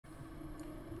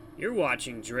You're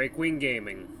watching Drakewing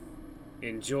Gaming.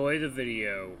 Enjoy the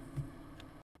video.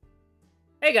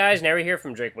 Hey guys, Nary here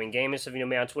from Drakewing Gaming. So if you know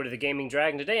me on Twitter, the Gaming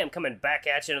Dragon. Today I'm coming back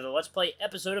at you another Let's Play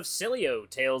episode of Sileo,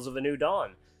 Tales of a New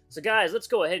Dawn. So guys, let's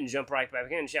go ahead and jump right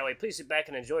back in, shall we? Please sit back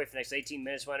and enjoy for the next 18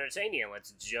 minutes to entertain you.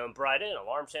 Let's jump right in.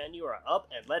 Alarm sound, you are up,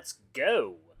 and let's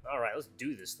go. Alright, let's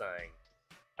do this thing.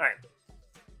 Alright.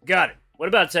 Got it. What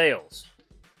about tails?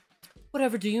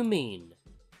 Whatever do you mean?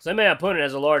 Say my opponent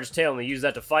has a large tail and they use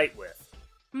that to fight with.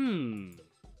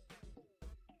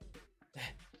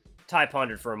 Ty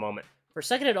pondered for a moment. For a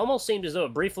second, it almost seemed as though a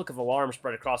brief look of alarm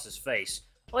spread across his face,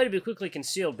 only to be quickly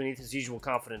concealed beneath his usual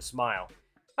confident smile.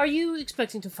 Are you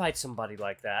expecting to fight somebody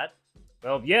like that?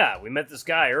 Well, yeah, we met this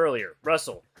guy earlier,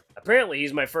 Russell. Apparently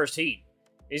he's my first heat.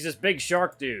 He's this big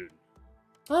shark dude.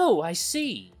 Oh, I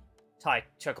see. Ty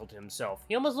chuckled to himself.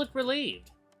 He almost looked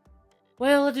relieved.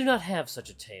 Well, I do not have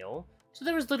such a tail, so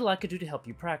there is little I could do to help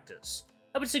you practice.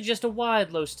 I would suggest a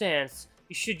wide, low stance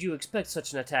should you expect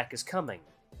such an attack is coming.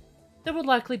 There will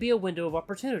likely be a window of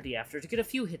opportunity after to get a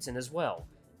few hits in as well.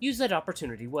 Use that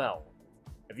opportunity well.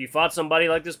 Have you fought somebody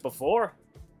like this before?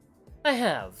 I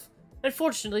have.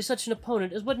 Unfortunately, such an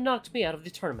opponent is what knocked me out of the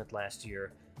tournament last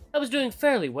year. I was doing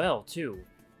fairly well, too,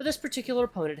 but this particular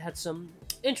opponent had some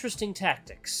interesting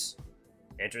tactics.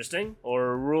 Interesting?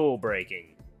 Or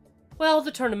rule-breaking? Well,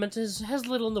 the tournament has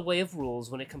little in the way of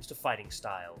rules when it comes to fighting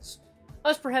styles. I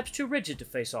was perhaps too rigid to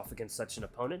face off against such an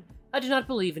opponent. I do not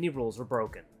believe any rules were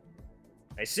broken.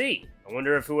 I see. I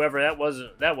wonder if whoever that was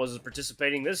is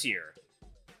participating this year.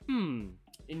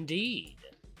 Indeed.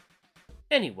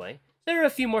 Anyway, there are a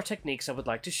few more techniques I would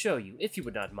like to show you, if you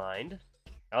would not mind.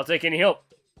 I'll take any help.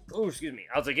 Oh, excuse me.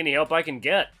 I'll take any help I can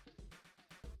get.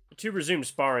 The two resumed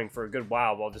sparring for a good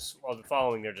while while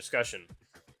following their discussion.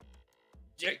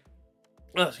 Jake.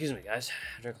 Oh, excuse me, guys.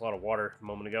 I drank a lot of water a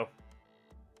moment ago.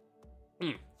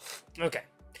 Okay.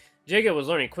 Jago was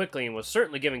learning quickly and was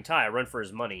certainly giving Ty a run for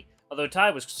his money, although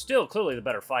Ty was still clearly the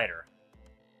better fighter.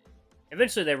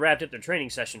 Eventually, they wrapped up their training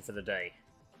session for the day.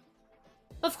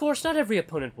 Of course, not every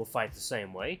opponent will fight the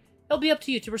same way. It'll be up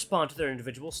to you to respond to their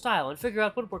individual style and figure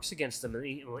out what works against them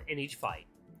in each fight.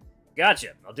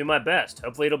 Gotcha. I'll do my best.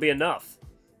 Hopefully it'll be enough.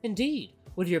 Indeed.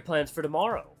 What are your plans for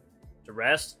tomorrow? To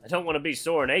rest? I don't want to be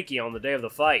sore and achy on the day of the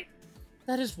fight.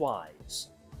 That is wise.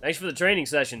 Thanks for the training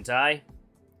session, Ty.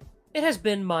 It has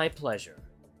been my pleasure.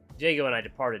 Diego and I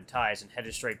departed Ty's and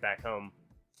headed straight back home.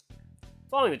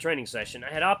 Following the training session,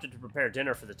 I had opted to prepare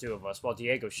dinner for the two of us while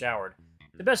Diego showered.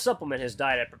 To best supplement his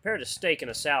diet, I prepared a steak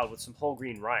and a salad with some whole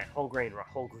grain rice.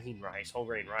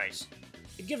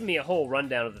 He'd given me a whole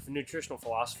rundown of the nutritional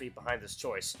philosophy behind this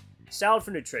choice. Salad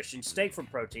for nutrition, steak for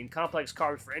protein, complex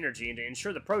carbs for energy, and to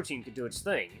ensure the protein could do its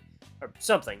thing. Or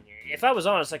something. If I was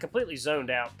honest, I completely zoned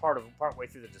out partway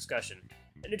through the discussion.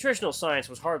 The nutritional science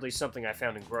was hardly something I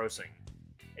found engrossing.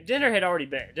 Dinner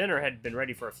had been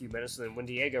ready for a few minutes when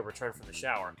Diego returned from the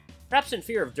shower. Perhaps in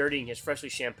fear of dirtying his freshly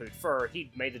shampooed fur,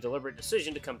 he'd made the deliberate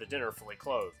decision to come to dinner fully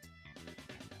clothed.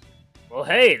 Well,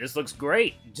 hey, this looks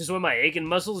great. Just what my aching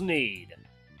muscles need.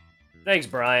 Thanks,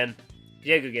 Brian.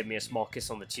 Diego gave me a small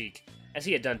kiss on the cheek. As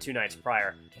he had done 2 nights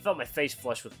prior, I felt my face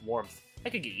flush with warmth.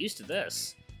 I could get used to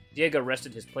this. Diego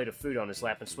rested his plate of food on his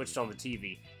lap and switched on the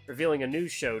TV, revealing a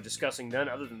news show discussing none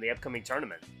other than the upcoming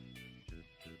tournament.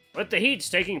 With the heats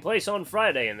taking place on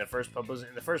Friday in the first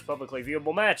publicly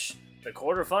viewable match, the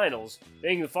quarterfinals,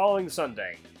 being the following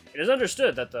Sunday. It is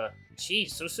understood that the...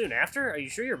 Geez, so soon after? Are you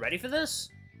sure you're ready for this?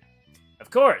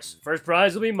 Of course. First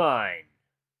prize will be mine.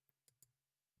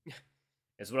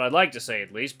 It's what I'd like to say,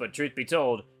 at least, but truth be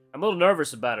told, I'm a little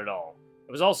nervous about it all.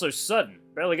 It was all so sudden.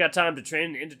 Barely got time to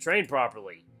train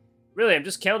properly. Really, I'm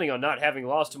just counting on not having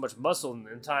lost too much muscle in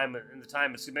the time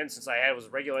it's been since I was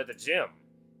regular at the gym.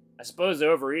 I suppose the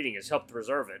overeating has helped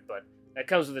preserve it, but that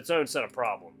comes with its own set of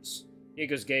problems.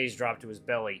 Diego's gaze dropped to his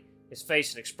belly, his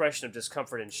face an expression of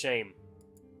discomfort and shame.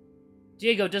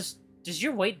 Diego, does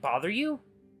your weight bother you?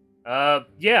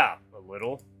 Yeah, a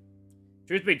little.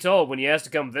 Truth be told, when you asked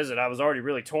to come visit, I was already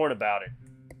really torn about it.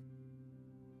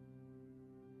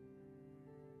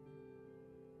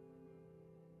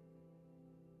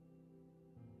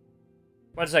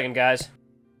 1 second, guys.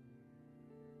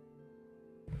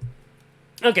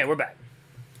 Okay, we're back.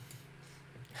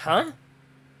 Huh?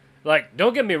 Like,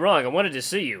 don't get me wrong, I wanted to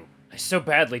see you. I so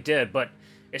badly did, but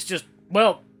it's just,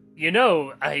 well, you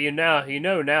know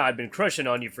now I've been crushing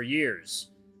on you for years.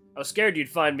 I was scared you'd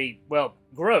find me, well,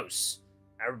 gross.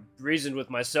 I reasoned with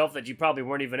myself that you probably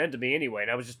weren't even into me anyway, and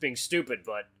I was just being stupid,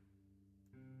 but...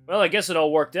 Well, I guess it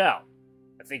all worked out.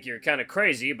 I think you're kind of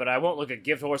crazy, but I won't look a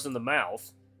gift horse in the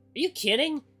mouth. Are you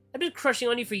kidding? I've been crushing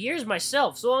on you for years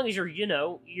myself, so long as you're, you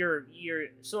know,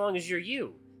 so long as you're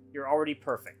you. You're already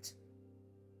perfect.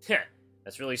 Heh,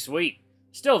 that's really sweet.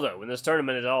 Still, though, when this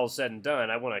tournament is all said and done,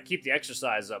 I want to keep the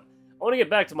exercise up. I want to get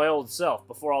back to my old self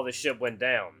before all this shit went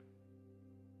down.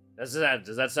 Does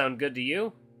that sound good to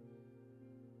you?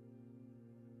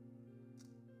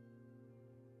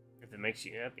 If it makes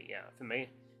you happy, yeah. If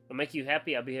it'll make you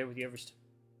happy, I'll be here with you every step.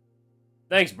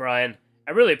 Thanks, Brian.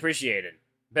 I really appreciate it.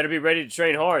 Better be ready to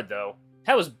train hard, though.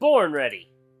 I was born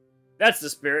ready. That's the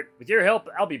spirit. With your help,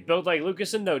 I'll be built like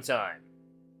Lucas in no time.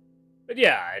 But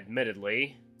yeah,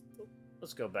 admittedly...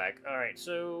 Let's go back. Alright,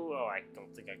 so... Oh, I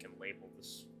don't think I can label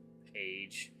this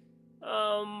page.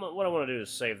 What I want to do is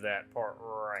save that part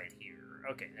right here.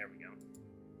 Okay, there we go.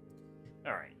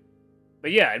 Alright.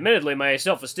 But yeah, admittedly, my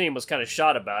self-esteem was kind of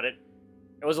shot about it.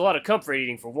 There was a lot of comfort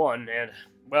eating for one, and,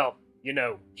 well, you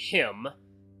know, him.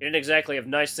 He didn't exactly have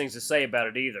nice things to say about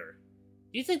it either.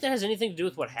 Do you think that has anything to do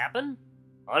with what happened?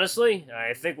 Honestly,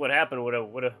 I think what happened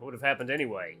would have happened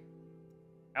anyway.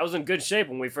 I was in good shape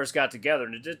when we first got together,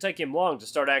 and it didn't take him long to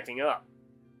start acting up.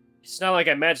 It's not like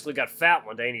I magically got fat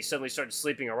one day and he suddenly started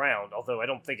sleeping around, although I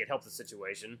don't think it helped the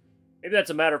situation. Maybe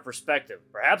that's a matter of perspective.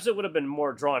 Perhaps it would have been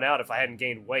more drawn out if I hadn't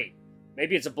gained weight.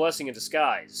 Maybe it's a blessing in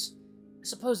disguise. I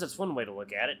suppose that's one way to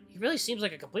look at it. He really seems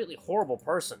like a completely horrible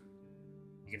person.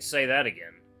 You can say that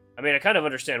again. I mean, I kind of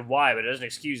understand why, but it doesn't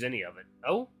excuse any of it.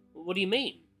 Oh? What do you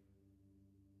mean?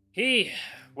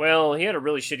 Well, he had a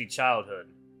really shitty childhood.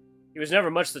 He was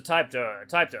never much the type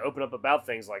to open up about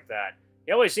things like that.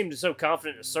 He always seemed so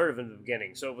confident and assertive in the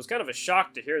beginning, so it was kind of a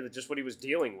shock to hear that just what he was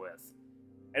dealing with.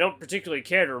 I don't particularly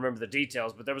care to remember the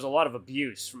details, but there was a lot of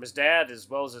abuse, from his dad as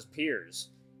well as his peers.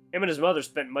 Him and his mother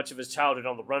spent much of his childhood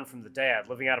on the run from the dad,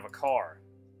 living out of a car.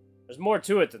 There's more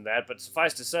to it than that, but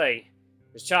suffice to say,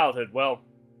 his childhood, well,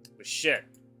 was shit.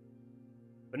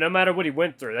 But no matter what he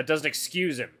went through, that doesn't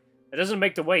excuse him. That doesn't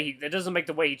make the way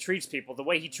he treats people the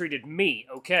way he treated me,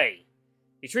 okay?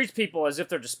 He treats people as if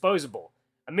they're disposable,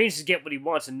 a means to get what he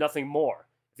wants and nothing more.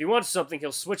 If he wants something,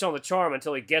 he'll switch on the charm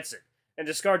until he gets it, and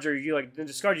discard you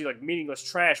like meaningless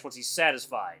trash once he's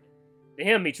satisfied. To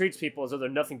him, he treats people as though they're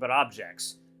nothing but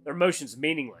objects. Their emotions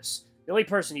meaningless. The only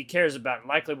person he cares about and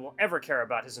likely will ever care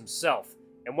about is himself,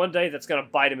 and one day that's gonna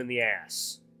bite him in the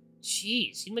ass.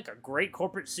 Jeez, he'd make a great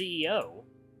corporate CEO.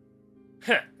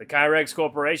 Heh, the Kyrex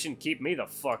Corporation keep me the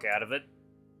fuck out of it.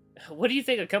 What do you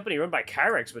think a company run by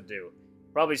Kyrex would do?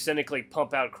 Probably cynically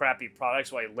pump out crappy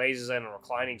products while he lazes in a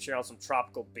reclining chair on some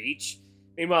tropical beach.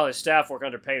 Meanwhile, his staff work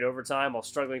underpaid overtime while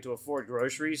struggling to afford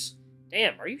groceries.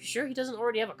 Damn, are you sure he doesn't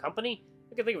already have a company?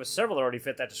 I can think of several that already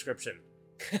fit that description.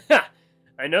 Ha!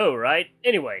 I know, right?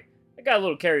 Anyway, I got a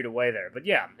little carried away there, but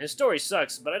yeah, his story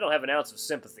sucks, but I don't have an ounce of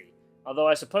sympathy. Although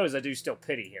I suppose I do still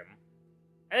pity him.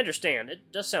 I understand,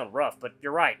 it does sound rough, but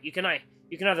you're right. You can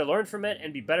either learn from it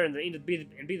and be better and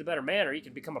be the better man, or you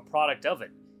can become a product of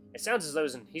it. It sounds as though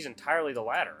he's entirely the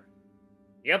latter.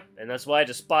 Yep, and that's why I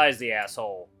despise the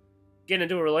asshole. Getting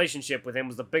into a relationship with him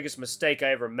was the biggest mistake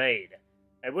I ever made.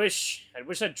 I wish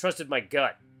I'd trusted my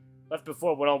gut. Left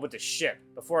before it went on with the shit.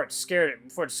 Before it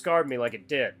scarred me like it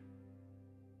did.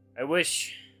 I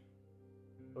wish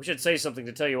I'd say something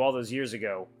to tell you all those years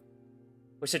ago.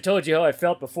 Wish I told you how I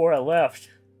felt before I left.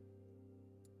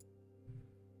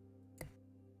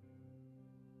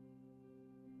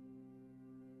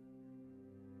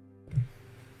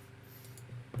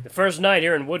 The first night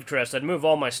here in Woodcrest, I'd move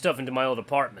all my stuff into my old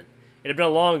apartment. It had been a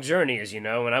long journey, as you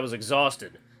know, and I was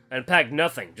exhausted. I unpacked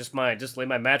nothing, just laid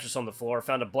my mattress on the floor,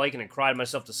 found a blanket, and cried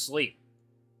myself to sleep.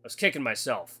 I was kicking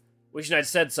myself, wishing I'd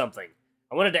said something.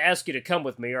 I wanted to ask you to come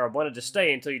with me, or I wanted to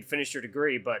stay until you'd finished your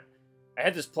degree, but I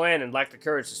had this plan and lacked the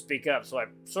courage to speak up, so I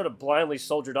sort of blindly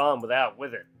soldiered on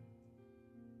with it.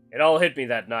 It all hit me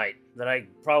that night, that I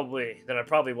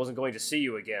probably wasn't going to see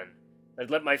you again.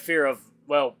 I'd let my fear of,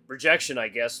 well, rejection, I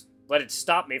guess, let it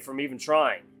stop me from even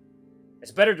trying.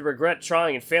 It's better to regret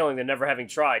trying and failing than never having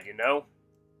tried, you know?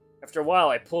 After a while,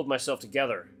 I pulled myself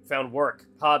together, found work,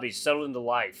 hobbies, settled into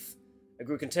life. I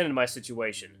grew content in my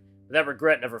situation, but that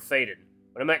regret never faded.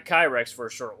 When I met Kyrex for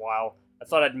a short while, I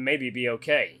thought I'd maybe be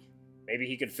okay. Maybe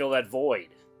he could fill that void.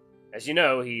 As you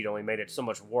know, he'd only made it so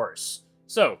much worse.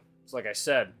 So, it's like I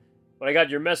said, when I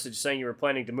got your message saying you were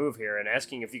planning to move here and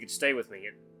asking if you could stay with me,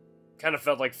 it kind of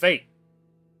felt like fate.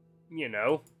 You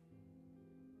know?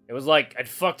 It was like I'd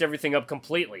fucked everything up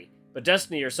completely, but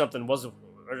destiny or something was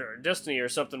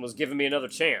giving me another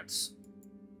chance.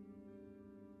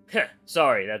 Heh,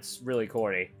 sorry, that's really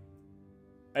corny.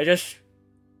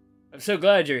 I'm so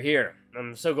glad you're here.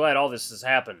 I'm so glad all this has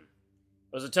happened.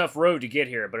 It was a tough road to get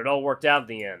here, but it all worked out in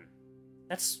the end.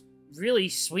 That's really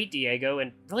sweet, Diego,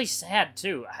 and really sad,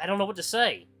 too. I don't know what to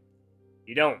say.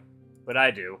 You don't, but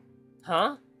I do.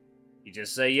 Huh? You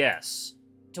just say yes.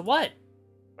 To what?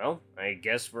 Well, I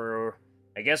guess where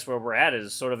we're at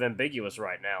is sort of ambiguous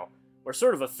right now. We're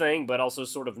sort of a thing, but also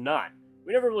sort of not.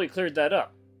 We never really cleared that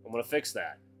up. I want to fix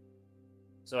that.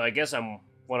 So I guess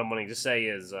what I'm wanting to say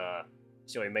is,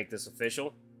 shall we make this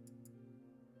official?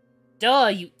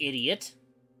 Duh, you idiot.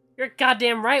 You're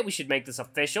goddamn right we should make this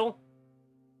official.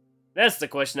 That's the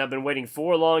question I've been waiting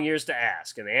 4 long years to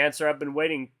ask, and the answer I've been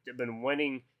wanting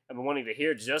to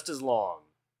hear just as long.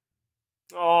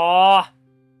 Aww.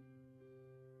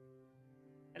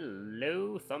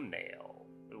 Hello, thumbnail.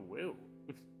 Woo.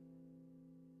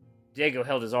 Diego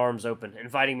held his arms open,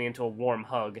 inviting me into a warm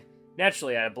hug.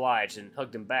 Naturally, I obliged and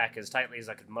hugged him back as tightly as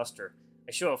I could muster.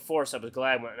 A show of force I was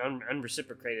glad when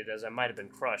unreciprocated, as I might have been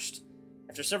crushed.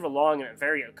 After several long and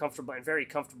very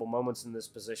comfortable moments in this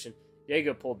position,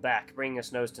 Diego pulled back, bringing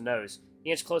us nose to nose.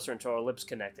 He inched closer until our lips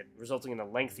connected, resulting in a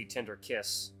lengthy, tender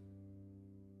kiss.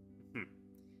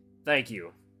 Thank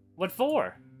you. What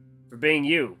for? For being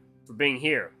you. For being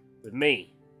here. With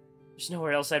me. There's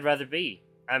nowhere else I'd rather be.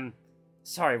 I'm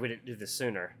sorry we didn't do this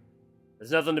sooner.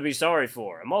 There's nothing to be sorry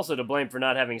for. I'm also to blame for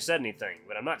not having said anything,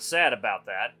 but I'm not sad about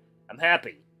that. I'm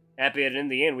happy. Happy that in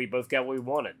the end we both got what we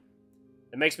wanted.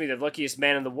 It makes me the luckiest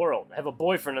man in the world. I have a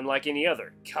boyfriend unlike any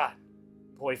other. God,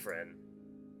 boyfriend.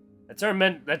 That term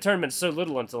meant so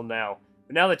little until now.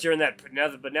 But now that you're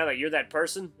that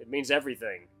person, it means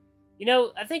everything. You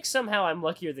know, I think somehow I'm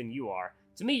luckier than you are.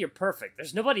 To me, you're perfect.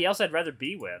 There's nobody else I'd rather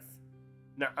be with.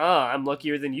 Nuh-uh, I'm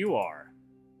luckier than you are.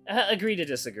 Agree to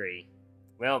disagree.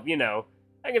 Well, you know,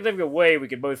 I can think of a way we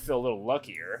could both feel a little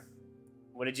luckier.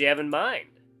 What did you have in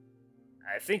mind?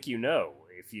 I think you know,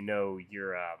 if you know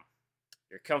you're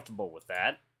comfortable with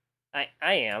that. I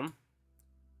am.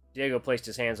 Diego placed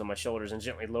his hands on my shoulders and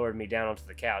gently lowered me down onto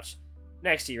the couch.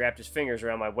 Next, he wrapped his fingers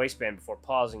around my waistband before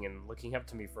pausing and looking up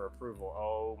to me for approval.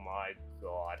 Oh my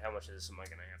god, how much of this am I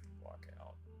gonna have to block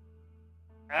out?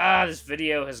 Ah, this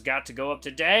video has got to go up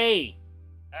today!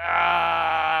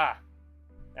 Ah!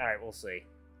 Alright, we'll see.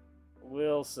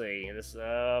 We'll see.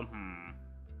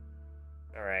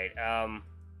 Alright,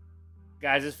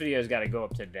 guys, this video's gotta go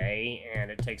up today, and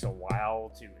it takes a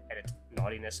while to edit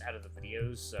naughtiness out of the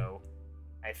videos, so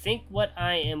I think what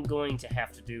I am going to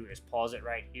have to do is pause it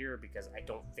right here, because I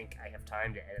don't think I have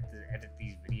time to edit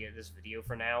this video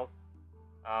for now.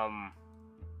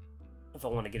 If I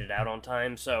want to get it out on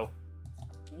time, so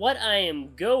what I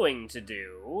am going to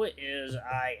do is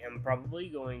I am probably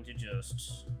going to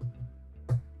just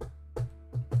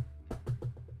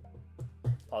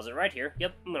pause it right here.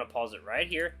 Yep, I'm gonna pause it right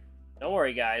here. Don't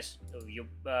worry, guys.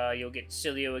 You'll get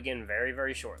Sileo again very,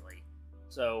 very shortly.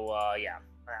 So yeah,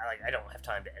 I don't have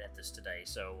time to edit this today.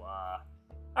 So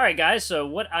alright, guys. So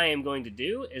what I am going to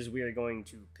do is we are going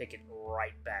to pick it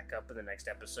right back up in the next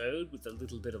episode with a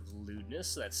little bit of lewdness.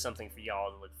 So that's something for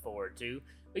y'all to look forward to.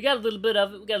 We got a little bit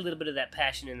of it. We got a little bit of that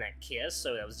passion in that kiss.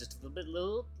 So that was just a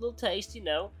little taste, you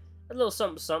know. A little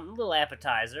something, a little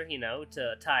appetizer, you know,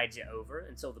 to tide you over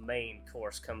until the main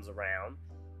course comes around.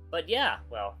 But yeah,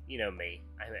 well, you know me.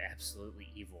 I'm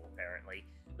absolutely evil, apparently.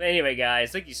 But anyway,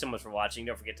 guys, thank you so much for watching.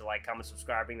 Don't forget to like, comment,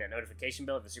 subscribe, ring that notification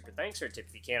bell if it's super thanks, or a tip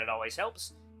if you can, it always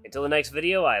helps. Until the next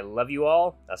video, I love you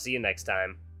all. I'll see you next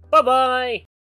time. Bye-bye!